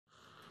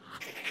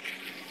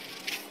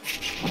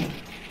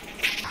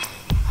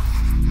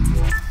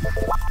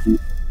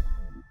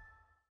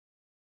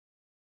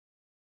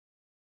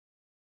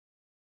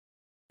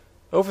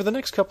Over the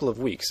next couple of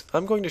weeks,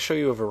 I'm going to show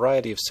you a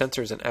variety of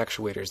sensors and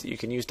actuators that you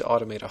can use to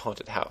automate a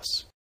haunted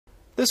house.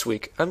 This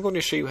week, I'm going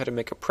to show you how to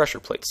make a pressure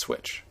plate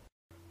switch.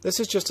 This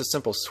is just a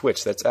simple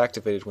switch that's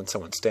activated when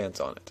someone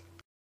stands on it.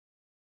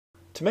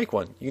 To make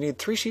one, you need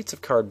 3 sheets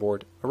of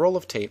cardboard, a roll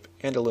of tape,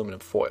 and aluminum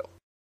foil.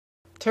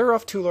 Tear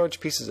off 2 large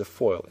pieces of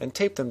foil and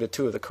tape them to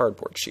 2 of the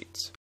cardboard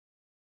sheets.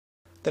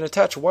 Then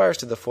attach wires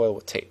to the foil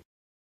with tape.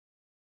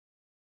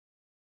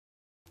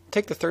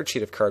 Take the 3rd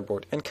sheet of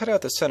cardboard and cut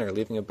out the center,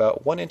 leaving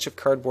about 1 inch of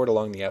cardboard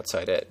along the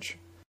outside edge.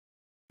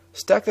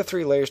 Stack the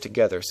 3 layers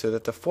together so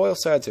that the foil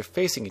sides are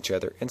facing each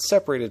other and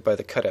separated by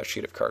the cutout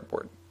sheet of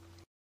cardboard.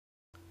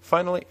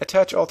 Finally,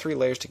 attach all 3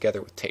 layers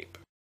together with tape.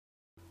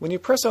 When you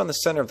press on the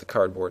center of the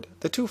cardboard,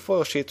 the 2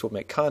 foil sheets will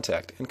make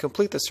contact and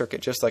complete the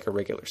circuit just like a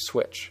regular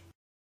switch.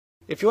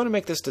 If you want to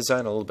make this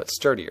design a little bit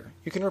sturdier,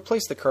 you can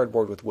replace the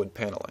cardboard with wood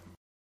paneling.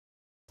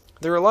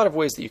 There are a lot of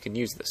ways that you can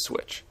use this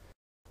switch.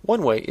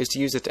 One way is to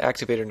use it to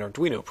activate an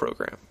Arduino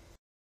program.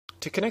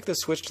 To connect the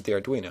switch to the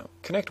Arduino,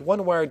 connect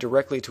one wire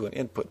directly to an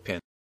input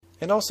pin,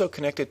 and also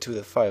connect it to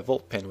the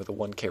 5-volt pin with a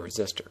 1K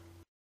resistor.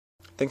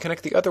 Then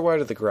connect the other wire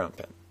to the ground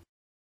pin.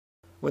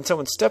 When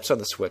someone steps on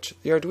the switch,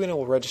 the Arduino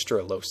will register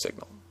a low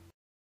signal.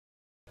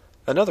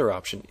 Another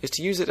option is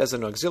to use it as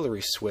an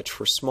auxiliary switch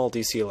for small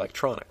DC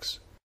electronics.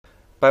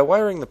 By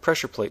wiring the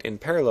pressure plate in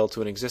parallel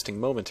to an existing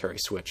momentary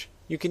switch,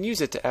 you can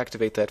use it to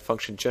activate that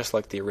function just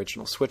like the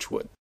original switch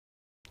would.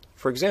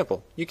 For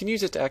example, you can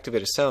use it to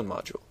activate a sound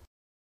module.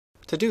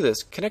 To do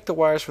this, connect the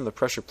wires from the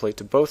pressure plate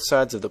to both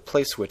sides of the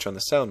play switch on the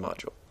sound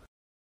module.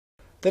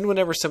 Then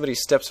whenever somebody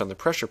steps on the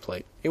pressure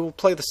plate, it will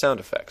play the sound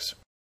effects.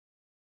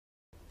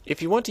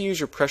 If you want to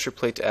use your pressure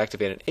plate to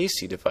activate an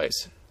AC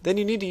device, then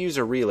you need to use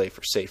a relay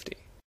for safety.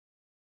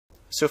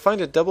 So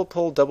find a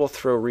double-pole,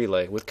 double-throw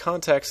relay with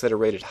contacts that are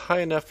rated high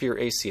enough for your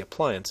AC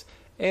appliance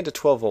and a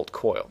 12-volt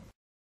coil.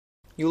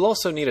 You'll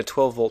also need a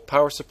 12-volt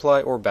power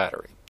supply or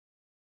battery.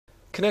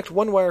 Connect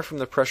one wire from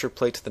the pressure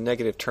plate to the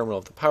negative terminal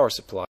of the power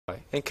supply,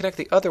 and connect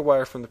the other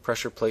wire from the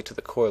pressure plate to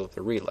the coil of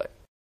the relay.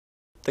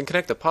 Then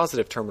connect the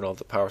positive terminal of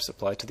the power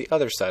supply to the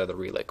other side of the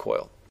relay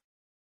coil.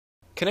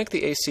 Connect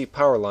the AC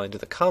power line to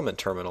the common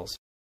terminals,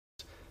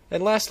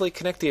 and lastly,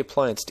 connect the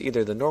appliance to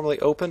either the normally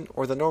open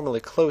or the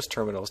normally closed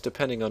terminals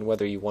depending on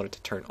whether you want it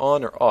to turn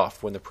on or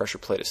off when the pressure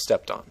plate is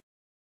stepped on.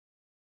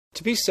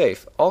 To be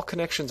safe, all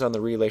connections on the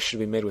relay should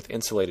be made with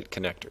insulated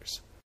connectors.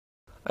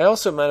 I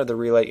also mounted the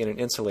relay in an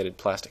insulated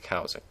plastic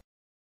housing.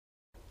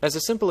 As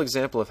a simple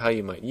example of how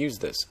you might use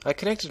this, I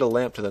connected a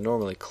lamp to the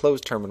normally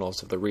closed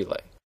terminals of the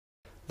relay.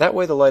 That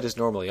way the light is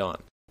normally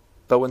on,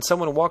 but when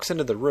someone walks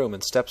into the room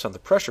and steps on the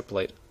pressure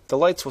plate, the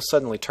lights will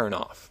suddenly turn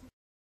off.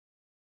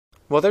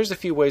 Well, there's a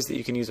few ways that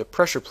you can use a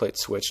pressure plate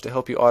switch to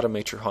help you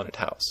automate your haunted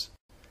house.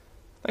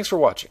 Thanks for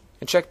watching,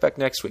 and check back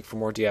next week for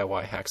more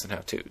DIY hacks and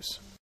how-tos.